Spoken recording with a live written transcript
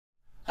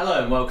Hello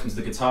and welcome to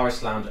the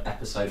Guitarist Lounge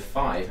episode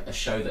 5, a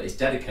show that is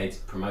dedicated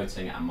to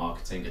promoting and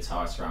marketing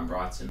guitarists around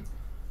Brighton.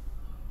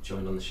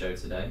 Joined on the show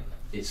today,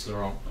 it's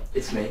Laurent.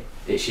 It's me.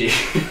 It's you.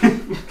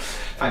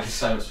 Thank you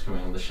so much for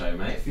coming on the show,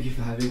 mate. Thank you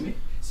for having me.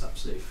 It's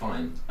absolutely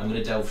fine. I'm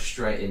going to delve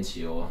straight into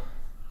your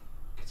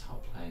guitar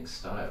playing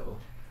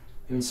style.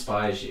 Who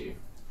inspires you?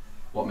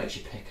 What makes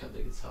you pick up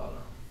the guitar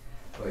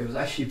now? Well, it was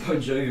actually Bon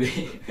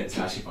Jovi. It's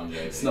actually Bon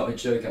Jovi. It's not a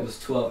joke. I was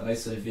 12 and I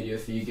saw a video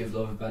for You Give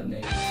Love a Bad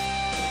Name.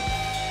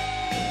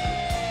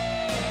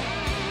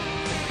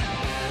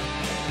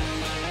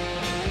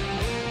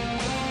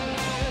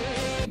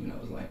 And I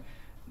was like,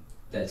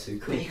 they're too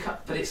cool.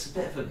 But it's a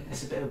bit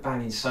of a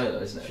banging solo,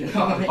 isn't it? You know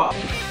what I mean?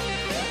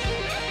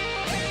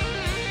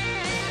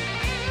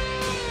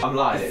 I'm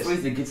like I this. threw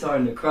the guitar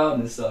in the crowd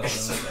and stuff.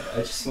 And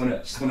I just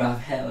wanna have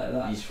hair like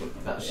that.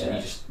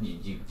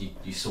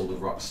 You saw the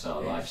rock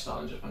star lifestyle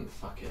and just went,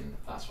 fucking,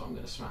 that's what I'm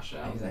going to smash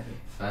out. Exactly.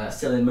 Fair.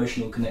 Still an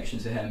emotional connection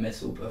to hair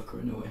metal, but I've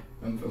grown away.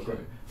 I'm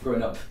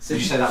growing up. So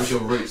you say that was your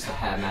roots, the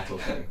hair metal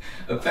thing?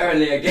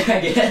 Apparently, I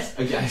guess.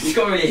 Okay. You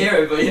can't really hear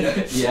it, but you know.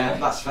 Yeah,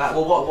 that's fair.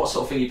 Well, what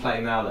sort of thing are you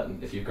playing now then,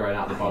 if you've grown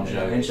out the Bon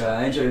Jovi?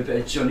 I enjoy a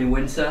bit of Johnny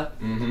Winter.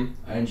 Mm-hmm.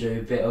 I enjoy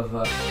a bit of,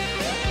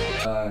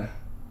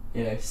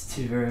 you know,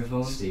 Stevie Ray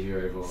Vaughan.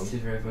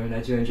 I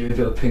do enjoy a bit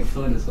of Pink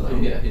Floyd as well. Oh,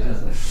 yeah.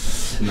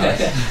 Nice.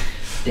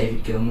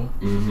 David Gilmour.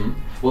 Mm-hmm.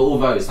 Well, all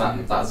those,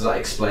 does that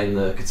explain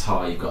the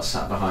guitar you've got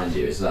sat behind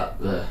you? Is that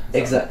the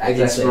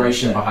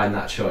inspiration behind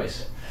that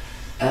choice?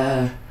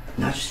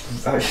 No, I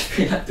just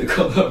really like the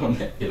colour on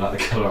it. You like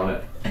the colour on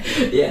it?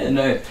 Yeah,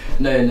 no.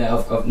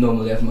 I've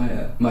normally have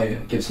my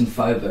Gibson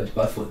Firebird,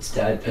 but I thought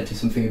today I'd do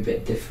something a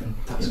bit different.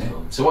 That's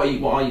cool. So what are you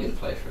going to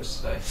play for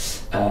us today?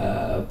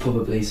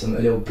 Probably a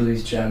little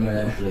blues jam.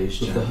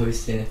 With the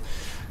host here.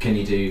 Can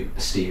you do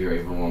a Stevie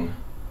Ray Vaughan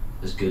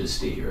as good as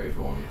Stevie Ray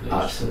Vaughan?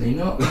 Absolutely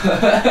not.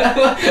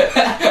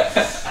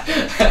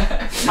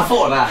 I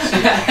thought I'd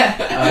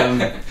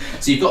ask.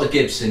 So you've got the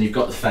Gibson, you've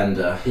got the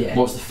Fender. Yeah.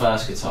 What was the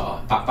first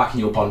guitar? Back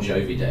in your Bon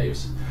Jovi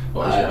days.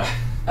 What was your?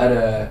 I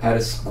had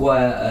a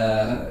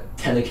Squire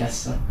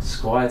Telecaster.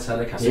 Squire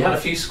Telecaster. Yeah. You had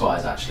a few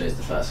Squires actually as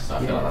the first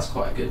guitar. I feel like that's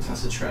quite a good.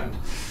 That's a trend.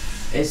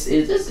 They're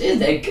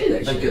good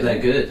actually. They're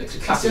good. It's a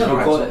classic. I still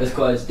record it as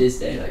quite as this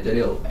day, like the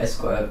little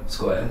Esquire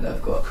that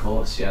I've got. Of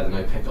course, yeah, the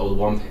no pick or the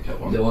one pickup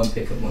one. The one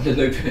pickup one. The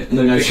no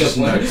pickup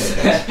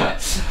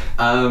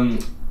one.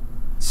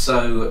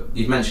 So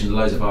you've mentioned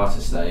loads of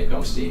artists there. You've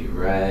gone Stevie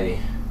Ray,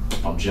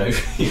 Bon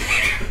Jovi.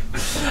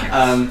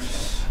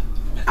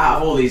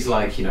 Out of all these,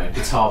 like, you know,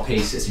 guitar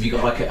pieces, have you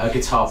got like a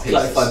guitar piece?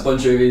 Like Bon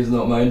Jovi is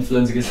not my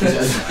influence.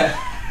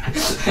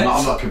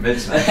 I'm not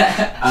convinced,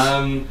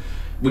 mate.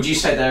 Would you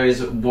say there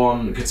is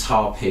one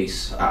guitar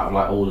piece out of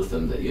like all of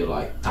them that you're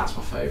like, that's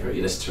my favourite?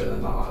 You listen to it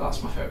and like,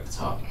 that's my favourite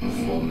guitar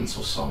performance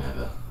or song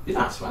ever? You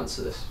don't have to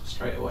answer this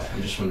straight away.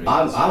 I'm just wondering.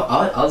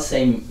 I'd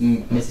say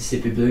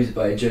Mississippi Blues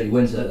by Johnny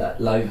Winter, that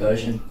live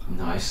version.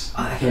 Nice.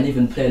 I can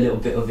even play a little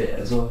bit of it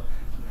as well.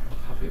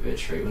 That'd be a bit of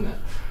a treat, wouldn't it?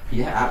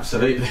 Yeah,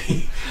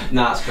 absolutely.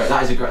 No, that's great.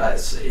 That is a great.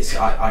 It's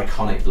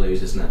iconic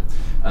blues, isn't it?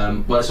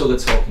 Well, it's all good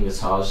talking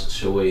guitars.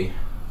 Shall we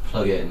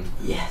plug in?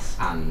 Yes.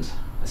 And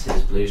let's hit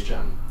this blues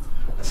jam.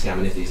 Let's see how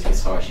many of these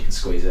guitarists you can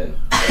squeeze in.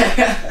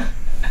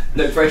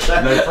 No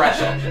pressure. No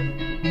pressure.